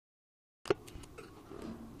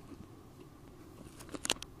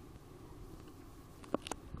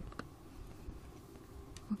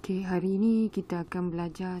Okey, hari ini kita akan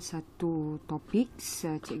belajar satu topik.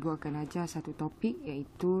 Cikgu akan ajar satu topik,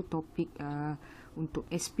 iaitu topik untuk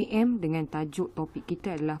SPM dengan tajuk topik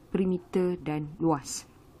kita adalah perimeter dan luas.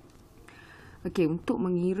 Okey, untuk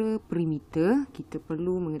mengira perimeter, kita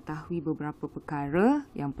perlu mengetahui beberapa perkara.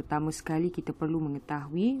 Yang pertama sekali, kita perlu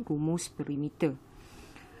mengetahui rumus perimeter.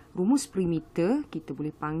 Rumus perimeter, kita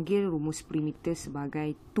boleh panggil rumus perimeter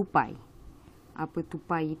sebagai tupai. Apa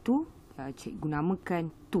tupai itu? Cikgu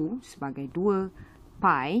namakan 2 sebagai 2,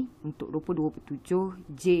 pi untuk 22/7,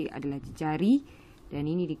 J adalah jejari dan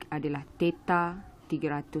ini adalah theta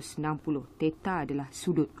 360. Theta adalah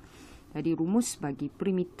sudut. Jadi rumus bagi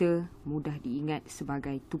perimeter mudah diingat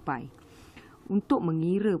sebagai tupai. Untuk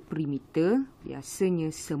mengira perimeter,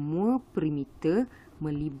 biasanya semua perimeter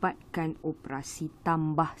melibatkan operasi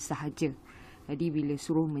tambah sahaja. Jadi bila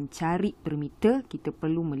suruh mencari perimeter, kita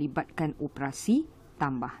perlu melibatkan operasi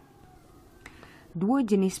tambah. Dua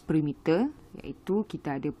jenis perimeter, iaitu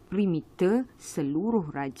kita ada perimeter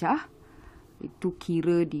seluruh rajah, itu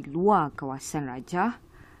kira di luar kawasan rajah,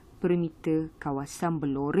 perimeter kawasan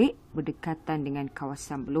berlorik berdekatan dengan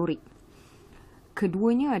kawasan berlorik.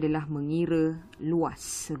 Keduanya adalah mengira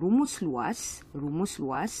luas. Rumus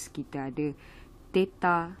luas kita ada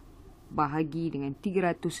theta bahagi dengan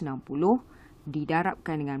 360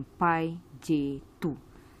 didarabkan dengan pi J2.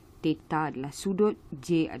 Theta adalah sudut,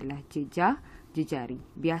 J adalah jejari.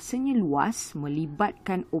 Biasanya luas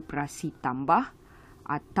melibatkan operasi tambah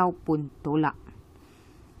ataupun tolak.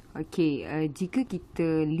 Okey, jika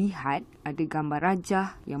kita lihat ada gambar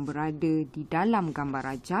rajah yang berada di dalam gambar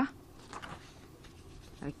rajah.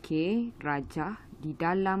 Okey, rajah, di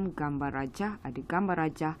dalam gambar rajah ada gambar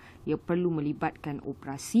rajah yang perlu melibatkan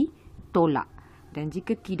operasi tolak. Dan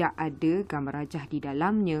jika tidak ada gambar rajah di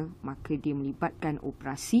dalamnya, maka dia melibatkan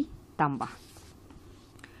operasi tambah.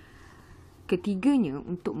 Ketiganya,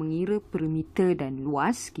 untuk mengira perimeter dan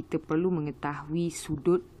luas, kita perlu mengetahui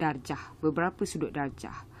sudut darjah. Beberapa sudut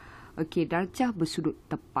darjah. Okey, darjah bersudut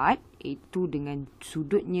tepat, iaitu dengan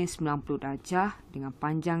sudutnya 90 darjah dengan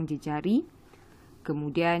panjang jejari.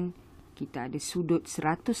 Kemudian, kita ada sudut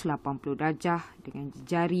 180 darjah dengan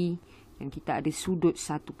jejari. Dan kita ada sudut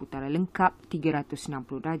satu putaran lengkap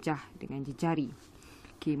 360 darjah dengan jejari.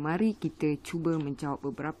 Okey, mari kita cuba menjawab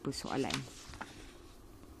beberapa soalan.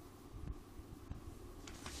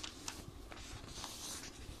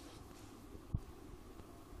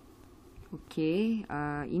 Okey,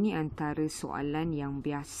 ini antara soalan yang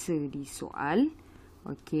biasa disoal.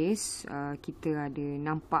 Okey, kita ada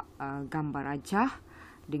nampak gambar rajah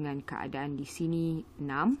dengan keadaan di sini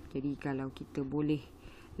 6. Jadi kalau kita boleh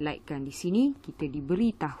lightkan di sini, kita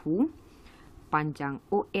diberi tahu panjang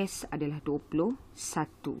OS adalah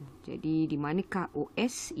 21. Jadi di manakah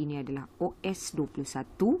OS? Ini adalah OS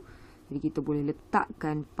 21. Jadi kita boleh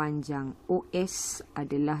letakkan panjang OS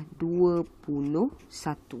adalah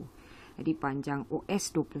 21. Jadi panjang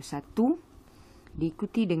OS 21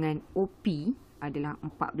 diikuti dengan OP adalah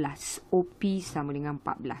 14. OP sama dengan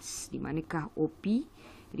 14. Di manakah OP?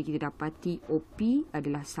 Jadi kita dapati OP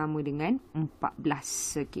adalah sama dengan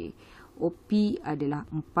 14. Okey. OP adalah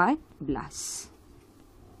 14.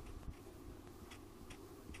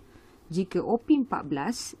 Jika OP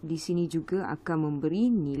 14, di sini juga akan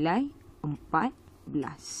memberi nilai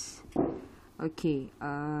 14. Okey.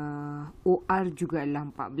 OR juga adalah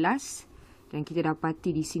 14. Dan kita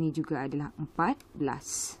dapati di sini juga adalah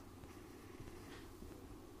 14.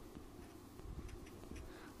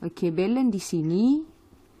 Okey, balance di sini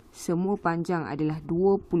semua panjang adalah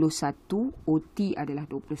 21, OT adalah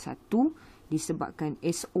 21, disebabkan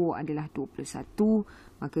SO adalah 21,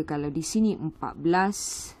 maka kalau di sini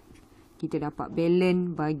 14, kita dapat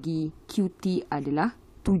balance bagi QT adalah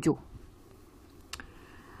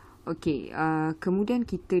 7. Okey, kemudian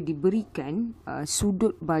kita diberikan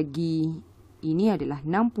sudut bagi ini adalah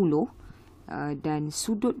 60 dan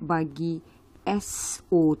sudut bagi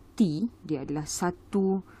SOT dia adalah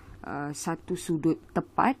satu sudut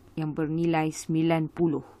tepat yang bernilai 90.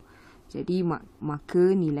 Jadi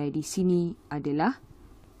maka nilai di sini adalah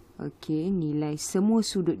okey, nilai semua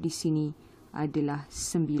sudut di sini adalah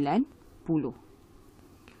 90.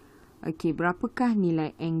 Okey, berapakah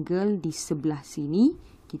nilai angle di sebelah sini?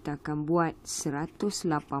 Kita akan buat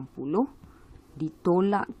 180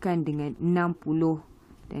 ditolakkan dengan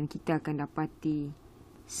 60 dan kita akan dapati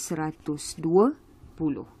 120.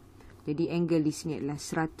 Jadi angle di sini adalah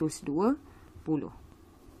 120.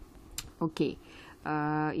 Okey,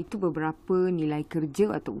 itu beberapa nilai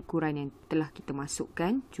kerja atau ukuran yang telah kita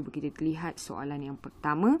masukkan. Cuba kita lihat soalan yang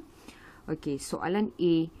pertama. Okey, soalan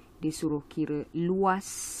A, disuruh kira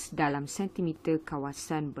luas dalam sentimeter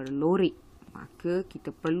kawasan berlorik. maka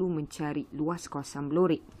kita perlu mencari luas kawasan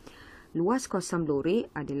blorek. Luas kawasan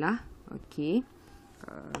blorek adalah, di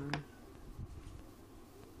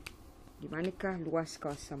manakah luas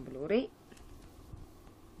kawasan blorek?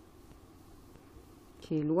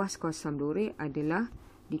 Luas kawasan blorek adalah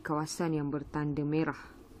di kawasan yang bertanda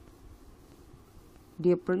merah.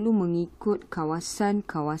 Dia perlu mengikut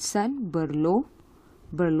kawasan-kawasan berlorek.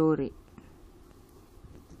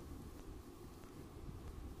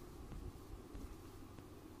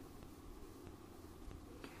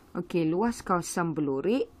 Luas kawasan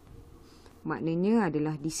berlorek maknanya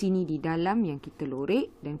adalah di sini di dalam yang kita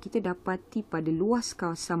lorek, dan kita dapati pada luas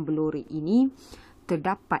kawasan berlorek ini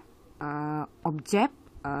terdapat objek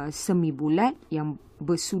semi bulat yang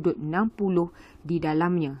bersudut 60 di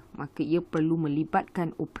dalamnya, maka ia perlu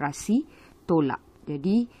melibatkan operasi tolak.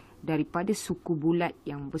 Jadi daripada suku bulat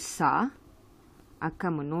yang besar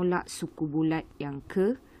akan menolak suku bulat yang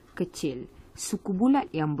kecil. Suku bulat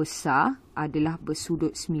yang besar adalah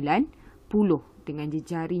bersudut 90 dengan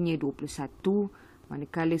jejarinya 21,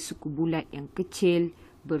 manakala suku bulat yang kecil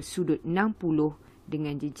bersudut 60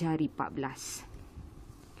 dengan jejari 14.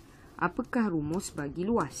 Apakah rumus bagi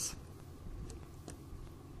luas?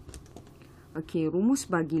 Rumus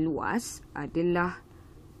bagi luas adalah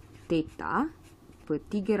theta per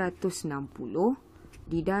 360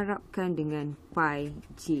 didarabkan dengan pi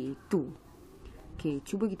J2.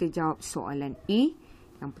 Cuba kita jawab soalan A.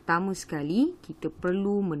 Yang pertama sekali, kita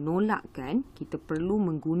perlu menolakkan, kita perlu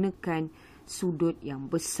menggunakan sudut yang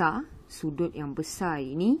besar. Sudut yang besar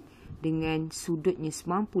ini dengan sudutnya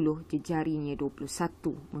 90, jejarinya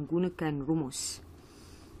 21 menggunakan rumus.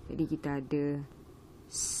 Jadi kita ada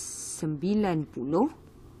 90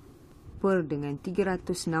 per dengan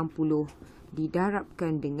 360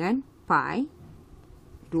 didarabkan dengan pi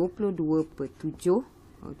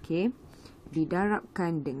 22/7,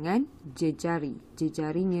 didarabkan dengan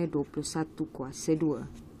jejarinya 21 kuasa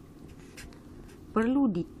 2.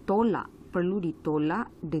 Perlu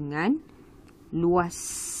ditolak dengan luas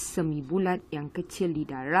semi bulat yang kecil di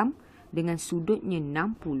dalam dengan sudutnya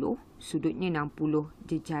 60,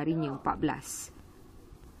 jejarinya 14.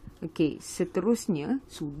 Seterusnya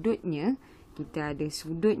sudutnya, kita ada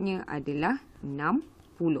sudutnya adalah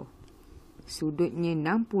 60. Sudutnya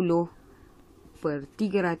 60 per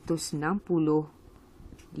 360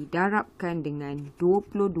 didarabkan dengan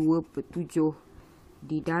 22/7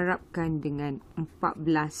 didarabkan dengan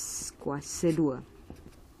 14 kuasa 2.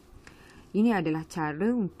 Ini adalah cara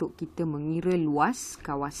untuk kita mengira luas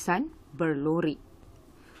kawasan berlorek.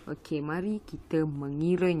 Mari kita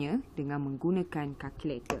mengiranya dengan menggunakan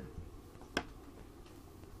kalkulator.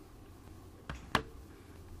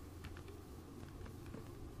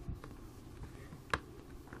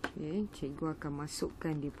 Cikgu akan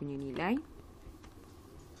masukkan dia punya nilai.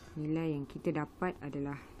 Nilai yang kita dapat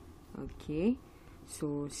adalah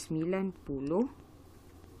 90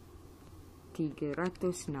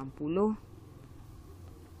 360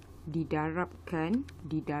 didarabkan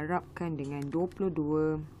dengan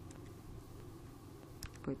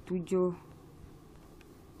 22/7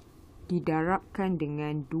 didarabkan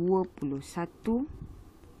dengan 21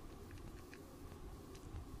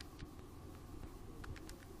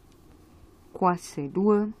 kuasa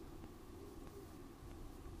 2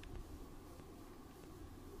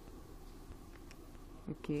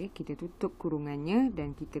 kita tutup kurungannya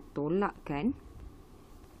dan kita tolakkan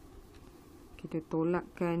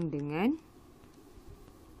dengan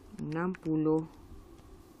 60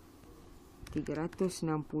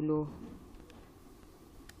 360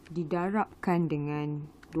 didarabkan dengan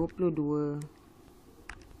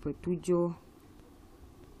 22/7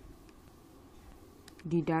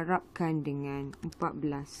 didarabkan dengan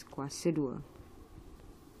 14 kuasa 2.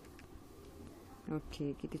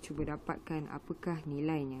 Kita cuba dapatkan apakah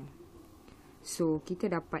nilainya.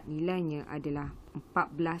 Kita dapat nilainya adalah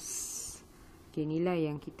 14.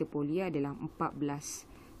 Nilai yang kita boleh adalah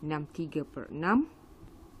 14/63/6.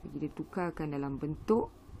 Kita tukarkan dalam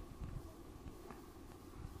bentuk.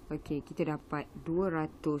 Kita dapat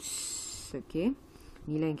 200.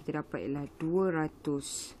 Nilai yang kita dapat ialah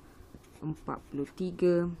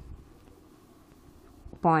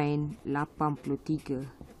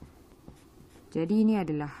 243.83. Jadi ini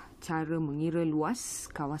adalah cara mengira luas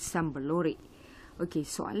kawasan berlorek.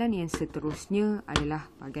 Soalan yang seterusnya adalah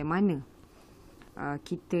bagaimana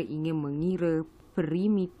kita ingin mengira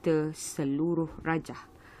perimeter seluruh rajah.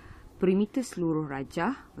 Perimeter seluruh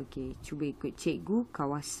rajah, cuba ikut cikgu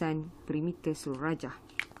kawasan perimeter seluruh rajah.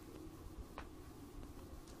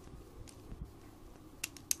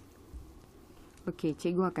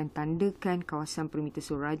 Cikgu akan tandakan kawasan perimeter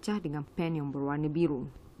seluruh rajah dengan pen yang berwarna biru.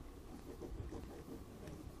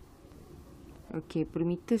 Okey,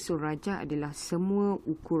 perimeter surajah adalah semua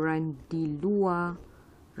ukuran di luar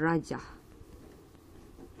rajah.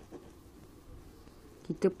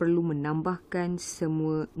 Kita perlu menambahkan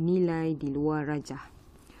semua nilai di luar rajah.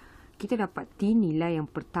 Kita dapati nilai yang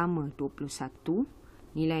pertama 21,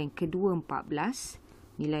 nilai yang kedua 14,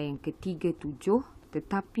 nilai yang ketiga 7,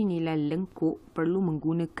 tetapi nilai lengkuk perlu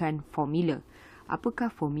menggunakan formula. Apakah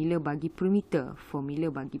formula bagi perimeter? Formula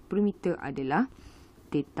bagi perimeter adalah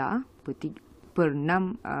theta per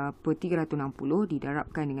 360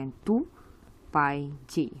 didarabkan dengan 2 pi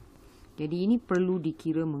j. Jadi ini perlu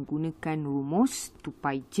dikira menggunakan rumus 2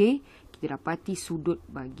 pi j. Kita dapati sudut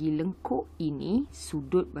bagi lengkuk ini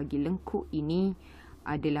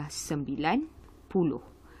adalah 90.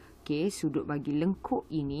 Okey, sudut bagi lengkuk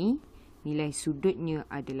ini nilai sudutnya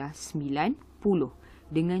adalah 90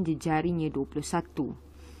 dengan jejarinya 21.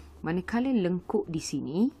 Manakala lengkuk di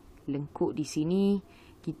sini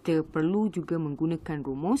kita perlu juga menggunakan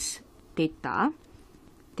rumus theta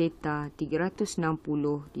 360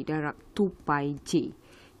 didarab 2 pi j.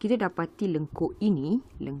 Kita dapati lengkuk ini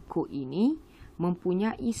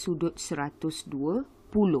mempunyai sudut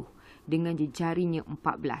 120 dengan jejarinya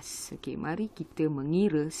 14. Okey, mari kita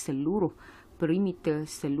mengira seluruh perimeter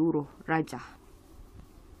seluruh rajah.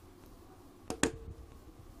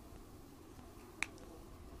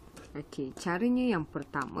 Okey, caranya yang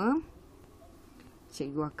pertama,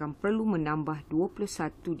 cikgu akan perlu menambah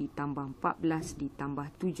 21 ditambah 14 ditambah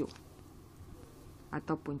 7.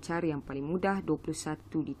 Ataupun cara yang paling mudah,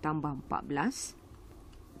 21 ditambah 14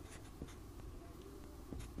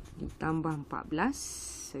 ditambah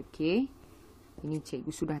 14. Okey, ini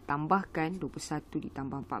cikgu sudah tambahkan 21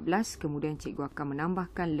 ditambah 14. Kemudian cikgu akan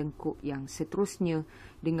menambahkan lengkuk yang seterusnya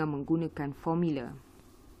dengan menggunakan formula.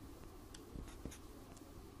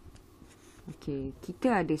 Okey,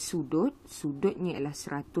 kita ada sudutnya ialah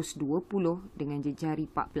 120 dengan jejari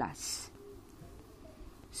 14.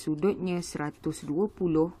 Sudutnya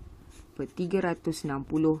 120 per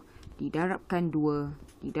 360 didarabkan 2,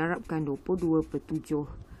 didarabkan 22 per 7,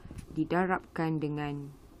 didarabkan dengan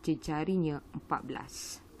jejarinya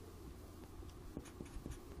 14.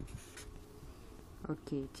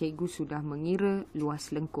 Okey, cikgu sudah mengira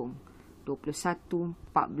luas lengkung. 21,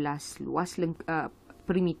 14 luas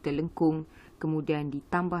perimeter lengkung, kemudian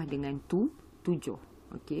ditambah dengan 7.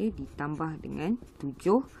 Okey, ditambah dengan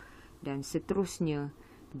 7 dan seterusnya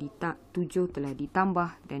 7 telah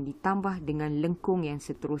ditambah dan ditambah dengan lengkung yang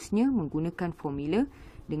seterusnya menggunakan formula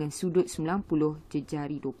dengan sudut 90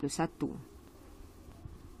 jejari 21.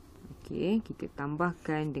 Okey, kita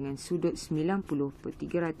tambahkan dengan sudut 90 per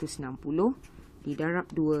 360 didarab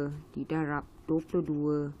 2 didarab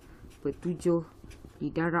 22 per 7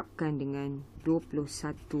 didarabkan dengan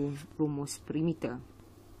 21 rumus perimeter.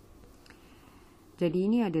 Jadi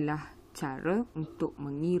ini adalah cara untuk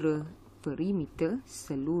mengira perimeter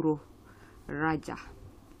seluruh rajah.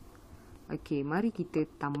 Okey, mari kita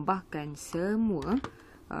tambahkan semua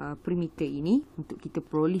perimeter ini untuk kita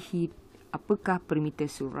perolehi apakah perimeter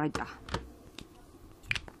seluruh rajah.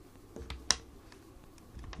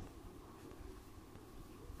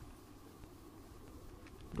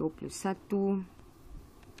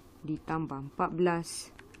 ditambah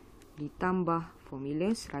 14 ditambah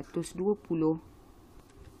formula 120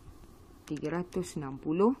 360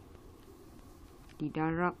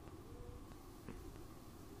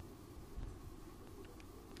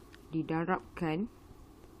 didarabkan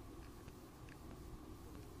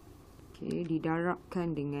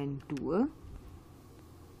dengan 2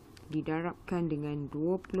 didarabkan dengan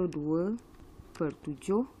 22 per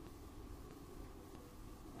 7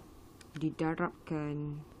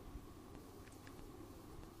 didarabkan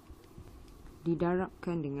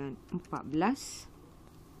dengan 14.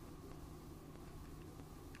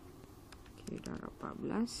 Darab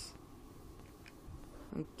 14.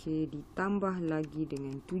 Okey, ditambah lagi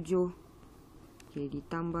dengan 7. Okey,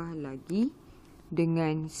 ditambah lagi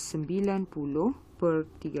dengan 90 per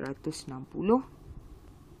 360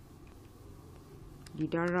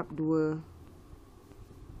 didarab 2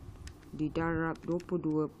 didarab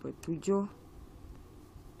 22 per 7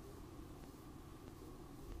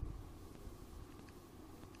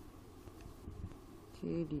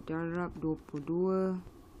 okey, didarab 22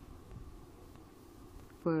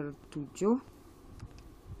 per 7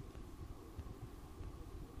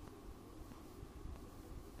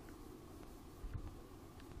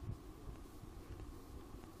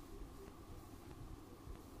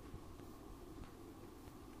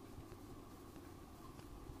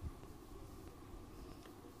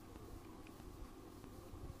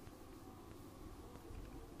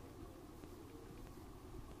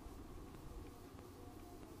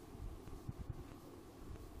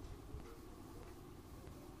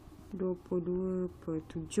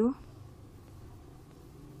 22/7.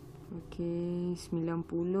 Okey,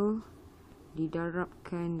 90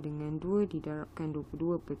 didarabkan dengan 2, didarabkan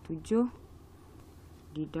 22/7,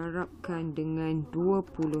 didarabkan dengan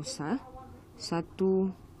 21,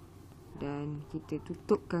 dan kita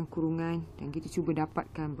tutupkan kurungan dan kita cuba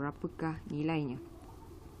dapatkan berapakah nilainya.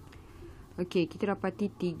 Okey, kita dapati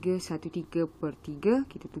 313/3,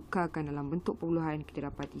 kita tukarkan dalam bentuk perpuluhan, kita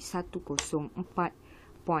dapati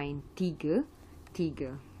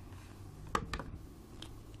 104.33.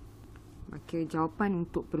 Maka jawapan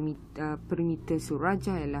untuk perimeter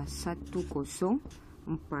surajah ialah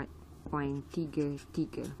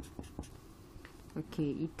 104.33.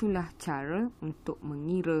 Okey, itulah cara untuk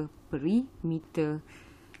mengira perimeter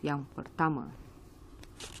yang pertama.